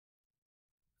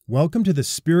Welcome to the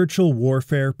Spiritual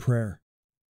Warfare Prayer.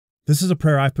 This is a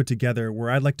prayer I've put together where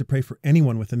I'd like to pray for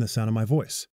anyone within the sound of my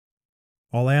voice.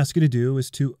 All I ask you to do is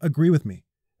to agree with me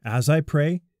as I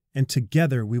pray, and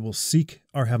together we will seek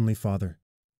our Heavenly Father.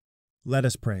 Let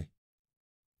us pray.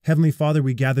 Heavenly Father,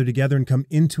 we gather together and come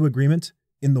into agreement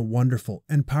in the wonderful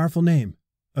and powerful name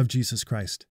of Jesus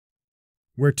Christ.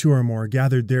 Where two or more are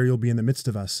gathered, there you'll be in the midst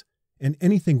of us, and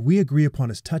anything we agree upon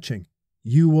as touching,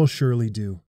 you will surely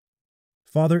do.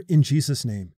 Father, in Jesus'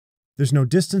 name, there's no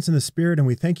distance in the Spirit, and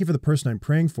we thank you for the person I'm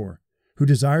praying for, who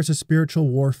desires a spiritual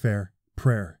warfare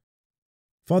prayer.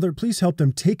 Father, please help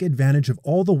them take advantage of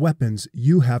all the weapons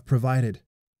you have provided.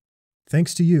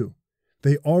 Thanks to you,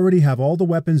 they already have all the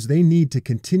weapons they need to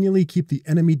continually keep the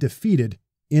enemy defeated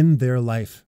in their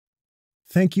life.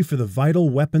 Thank you for the vital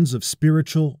weapons of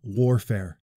spiritual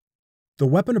warfare. The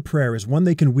weapon of prayer is one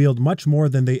they can wield much more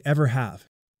than they ever have,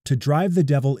 to drive the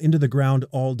devil into the ground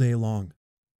all day long.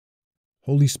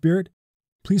 Holy Spirit,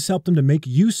 please help them to make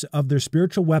use of their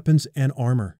spiritual weapons and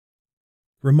armor.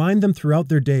 Remind them throughout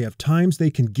their day of times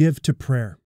they can give to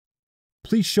prayer.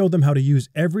 Please show them how to use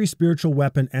every spiritual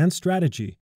weapon and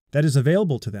strategy that is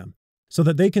available to them so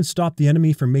that they can stop the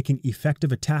enemy from making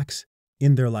effective attacks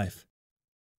in their life.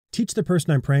 Teach the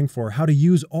person I'm praying for how to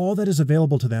use all that is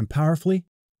available to them powerfully,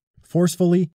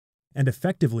 forcefully, and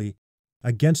effectively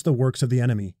against the works of the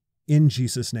enemy, in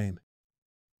Jesus' name.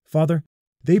 Father,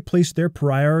 they place their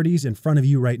priorities in front of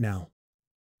you right now.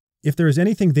 If there is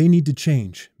anything they need to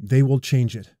change, they will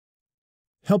change it.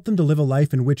 Help them to live a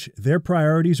life in which their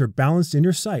priorities are balanced in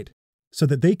your sight so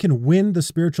that they can win the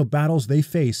spiritual battles they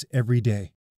face every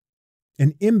day.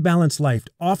 An imbalanced life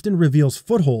often reveals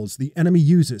footholds the enemy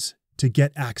uses to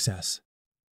get access.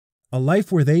 A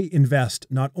life where they invest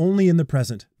not only in the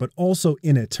present, but also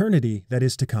in eternity that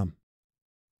is to come.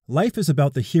 Life is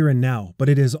about the here and now, but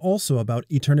it is also about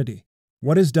eternity.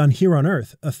 What is done here on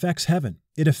earth affects heaven.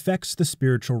 It affects the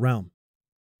spiritual realm.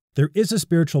 There is a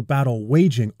spiritual battle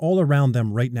waging all around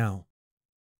them right now.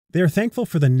 They are thankful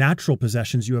for the natural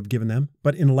possessions you have given them,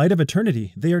 but in light of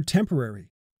eternity, they are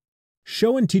temporary.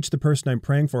 Show and teach the person I'm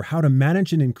praying for how to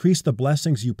manage and increase the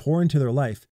blessings you pour into their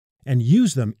life and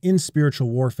use them in spiritual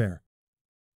warfare.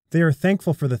 They are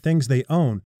thankful for the things they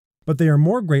own, but they are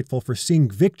more grateful for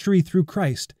seeing victory through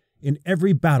Christ in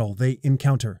every battle they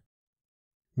encounter.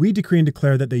 We decree and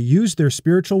declare that they use their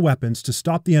spiritual weapons to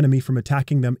stop the enemy from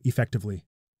attacking them effectively.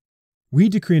 We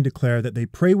decree and declare that they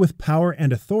pray with power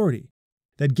and authority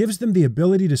that gives them the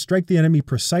ability to strike the enemy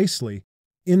precisely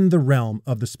in the realm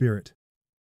of the Spirit.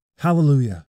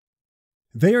 Hallelujah.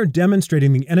 They are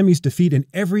demonstrating the enemy's defeat in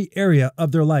every area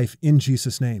of their life in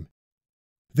Jesus' name.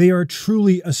 They are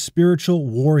truly a spiritual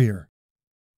warrior.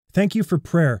 Thank you for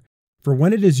prayer, for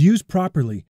when it is used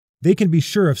properly, they can be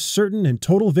sure of certain and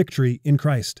total victory in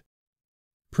Christ.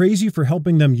 Praise you for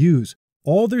helping them use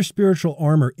all their spiritual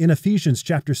armor in Ephesians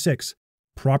chapter 6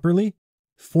 properly,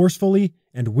 forcefully,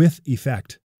 and with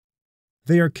effect.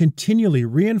 They are continually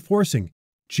reinforcing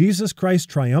Jesus Christ's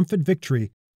triumphant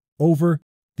victory over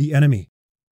the enemy.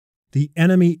 The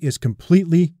enemy is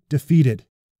completely defeated.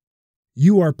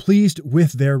 You are pleased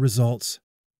with their results.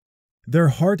 Their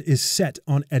heart is set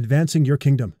on advancing your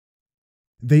kingdom.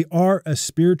 They are a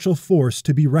spiritual force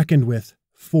to be reckoned with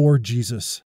for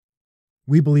Jesus.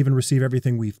 We believe and receive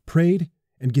everything we've prayed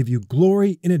and give you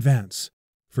glory in advance,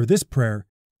 for this prayer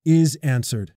is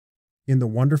answered. In the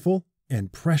wonderful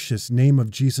and precious name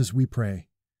of Jesus we pray.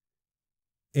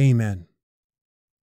 Amen.